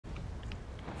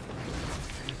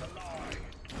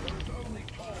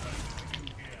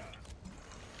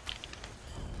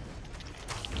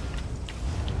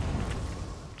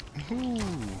Ooh.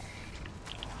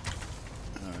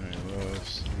 Alright, well, I've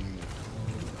seen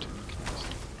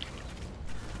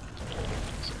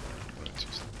the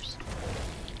two steps.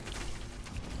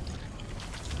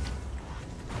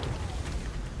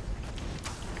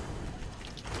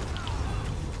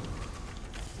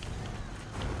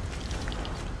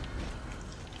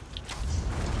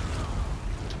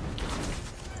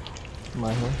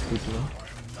 My home, people.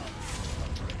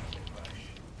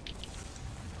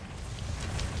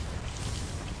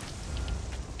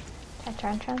 Check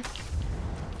your entrance.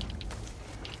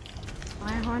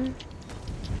 My horn.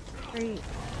 3,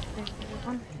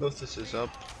 1. Lotus is up.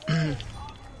 At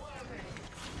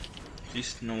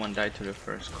least no one died to the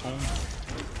first cone.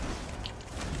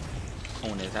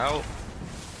 Cone is out.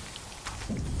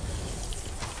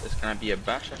 There's gonna be a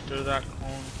bash after that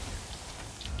cone.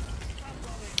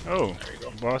 Oh,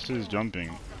 boss is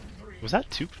jumping. Was that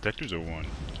 2 protectors or 1?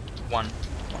 One.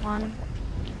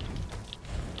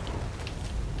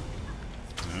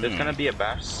 There's gonna be a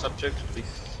bash subject,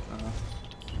 please.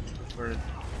 For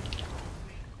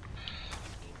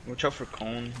watch out for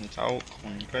cone. It's out.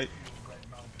 Cone, right?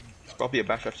 There's probably a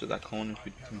bash after that cone if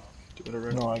we can do it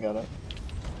already. No, I got it.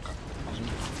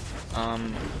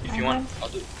 Awesome. If you want,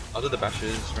 I'll do the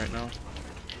bashes right now.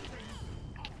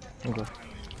 Okay.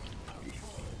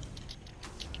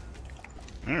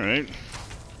 Alright.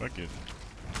 Fuck it.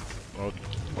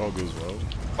 All goes well.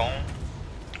 Cone.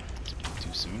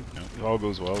 Too soon? No. If all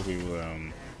goes well, we will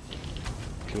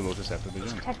kill Lotus after the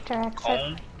jump. Check your exit.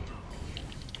 Cone.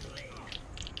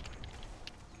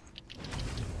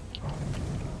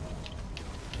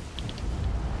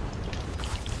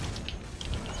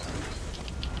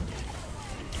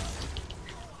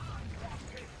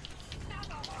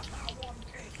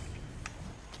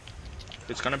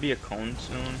 It's gonna be a cone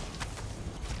soon.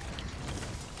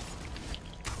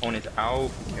 Cone is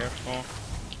out, be careful.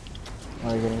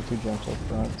 Oh, you're getting 2 jumps up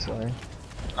front, sorry.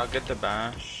 I'll get the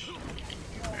bash.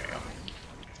 There you go.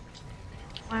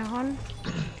 My horn.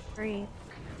 3,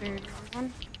 2,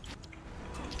 1.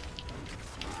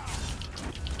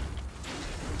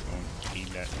 Don't eat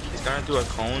that. He's gonna do a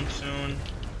cone soon.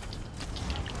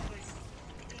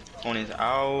 Cone is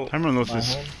out. Timer on My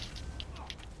Lotus. home.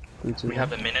 3, 2, We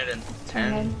have a minute and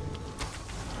 10.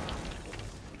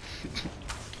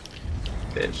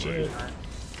 Shit.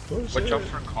 Watch out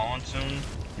for cone soon.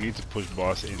 We need to push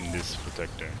boss in this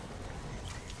protector.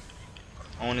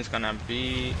 Cone is gonna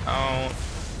be out.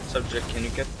 Subject, can you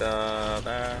get the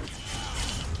bash?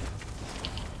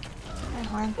 My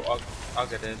horn. I'll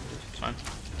get it. It's fine.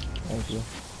 Thank you.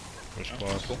 Push Oh,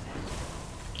 boss. cool.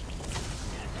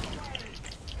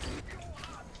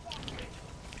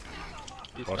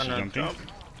 He's Boss is gonna jumping. jump.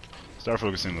 Start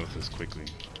focusing Lotus quickly.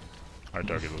 Our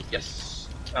target Lotus. Yes.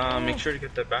 Make sure to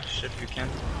get the bash if you can.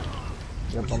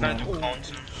 Yep, He's I'm gonna on. do cone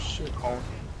soon. Shit, cone.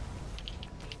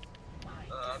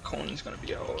 Cone is gonna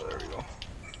be out. There we go.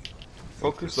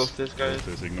 Focus Lotus, guys.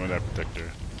 Lotus, ignore that protector.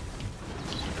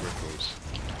 Super close.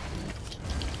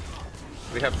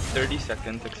 We have 30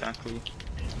 seconds exactly.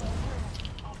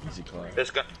 Easy car.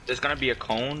 There's gonna be a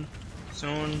cone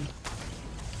soon.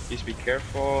 Please be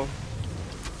careful.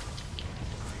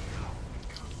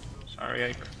 Sorry,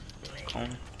 Ike.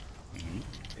 Cone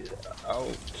is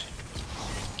out.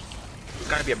 There's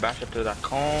gonna be a bash after that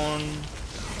cone.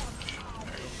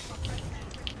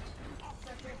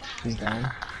 He's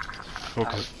down.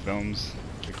 Focus films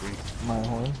quickly. My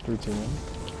horn. 3, 2, 1.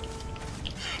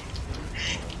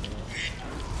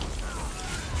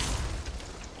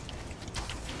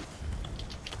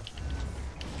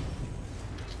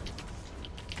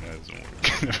 That doesn't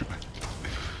work.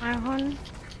 My horn.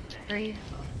 3,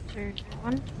 2,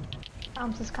 1.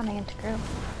 Is coming into group.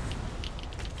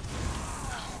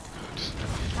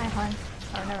 My horn.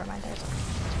 Oh, never mind.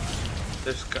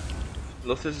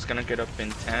 Lotus is gonna get up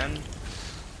in 10.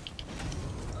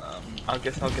 I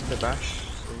guess I'll get the bash.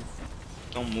 So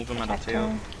don't move him out of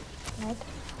tail. Right.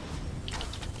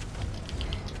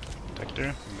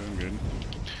 Protector, I'm doing good.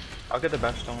 I'll get the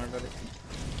bash. Don't worry about it.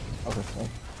 Okay, fine.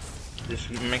 Just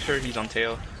make sure he's on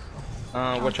tail.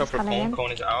 Watch out for coming cone. in.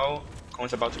 Cone is out.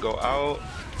 Cone's about to go out.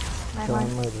 My Kill horn.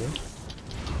 him right here.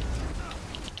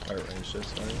 Alright, range this,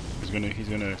 sorry. He's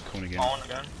gonna cone again. Cone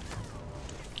again.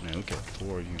 Man, look at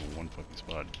 4 you in one fucking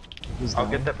spot. He's I'll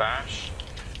down. get the bash.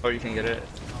 Or you can get it.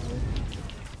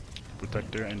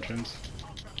 Protector entrance.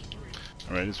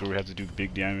 Alright, this is where we have to do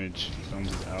big damage. Thumbs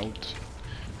is out.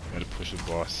 We gotta push the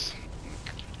boss.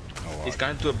 A lot. He's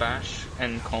gonna do a bash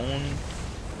and cone.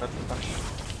 That's the bash.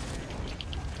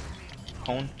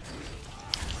 Cone.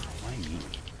 Why me?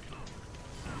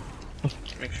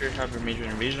 Make sure you have your major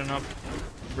invasion up,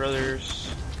 brothers.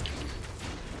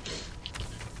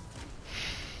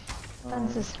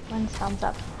 When's thumbs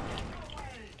up?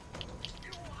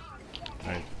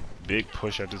 Alright, big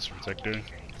push at this protector.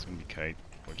 It's gonna be kite,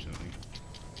 fortunately.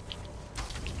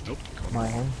 Nope. My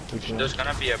hand. 3-2-1. There's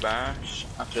gonna be a bash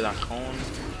after that cone.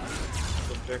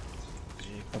 Subject.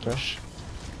 Okay.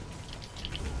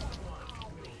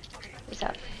 What's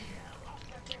up?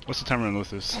 What's the timer on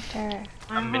Luthus? After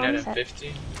A minute and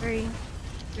 50. 3,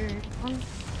 2, 1.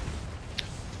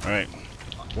 Alright.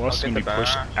 Boss I'll gonna get be the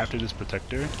pushed bash. after this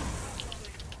protector.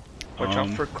 Watch out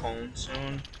for cone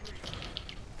soon.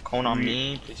 Cone on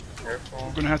me, please be careful.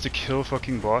 We're gonna have to kill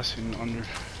fucking boss in under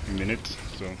a minute,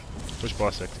 so push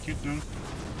boss to execute now.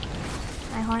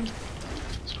 My horn.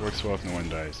 This works well if no one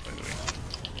dies, by the way.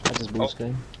 I just boost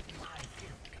game.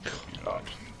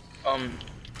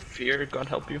 Fear, God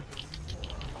help you.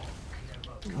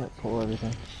 Yeah, pull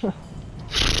everything.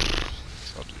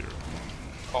 Stop zero.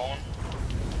 Cone.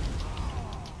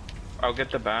 I'll get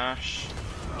the bash.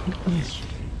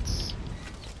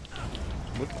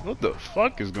 What the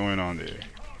fuck is going on there?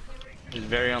 It's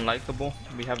very unlikable.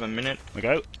 We have a minute. Like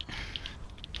that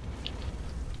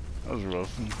was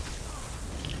rough.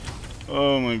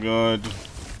 Oh my god.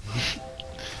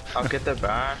 I'll get the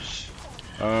bash.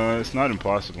 It's not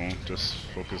impossible. Just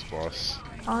focus boss.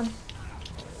 On.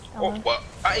 Oh, what?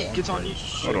 Ike, it's on you.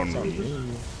 I don't know.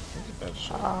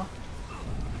 Uh-oh.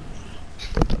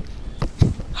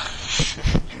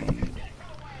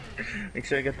 Make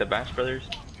sure I get the bash, brothers.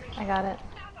 I got it.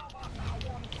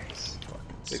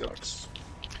 Big up.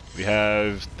 We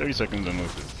have 30 seconds on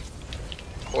Luthus.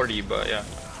 40, but yeah.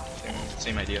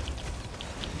 Same idea.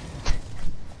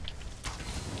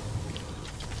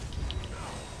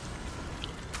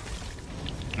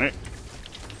 Alright.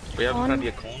 We have gonna On. be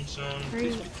a cone soon. 3,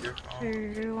 Please be careful.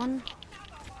 2, 1.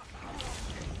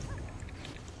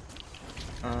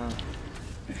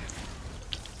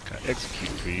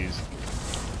 Execute, please.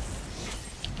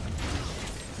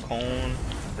 Cone.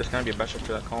 There's gonna be a bash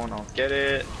after that cone. I'll get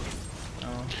it.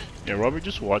 Yeah, Robert,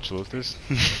 just watch Luthus.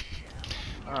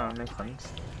 Makes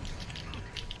sense.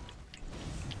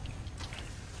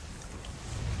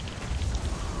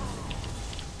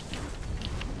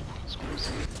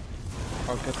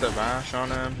 I'll get the bash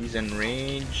on him. He's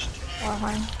enraged.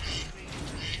 Warhorn.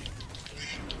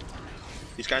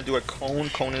 He's gonna do a cone.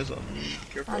 Cone is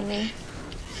careful. On me.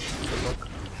 Good luck.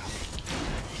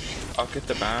 I'll get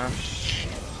the bash.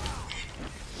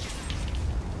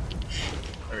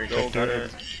 There we go. Got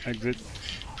it. Exit.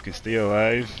 If you can stay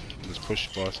alive, just push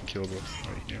boss and kill boss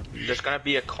right here. Please. There's gonna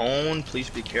be a cone. Please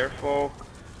be careful.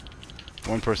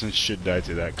 One person should die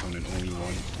to that cone and only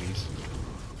one, please.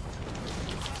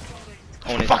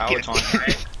 Cone is Fuck out it. on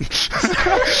right.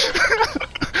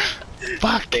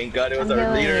 Fuck! Thank God it was I'm our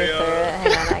healing leader, you through yo. it.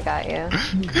 Hang on, I got you.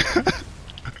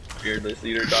 Fearless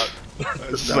leader got.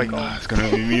 It's just like, it's gonna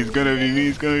be me, it's gonna be me,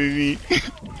 it's gonna be me.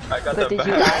 I got But the did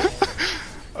you bash.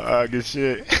 die? Good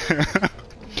shit.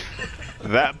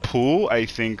 That pool, I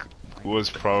think, was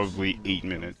probably 8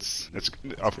 minutes. That's,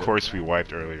 of course, we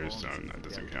wiped earlier, so that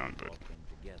doesn't count, but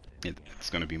it's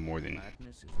gonna be more than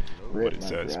what it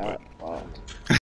says, but. Wow.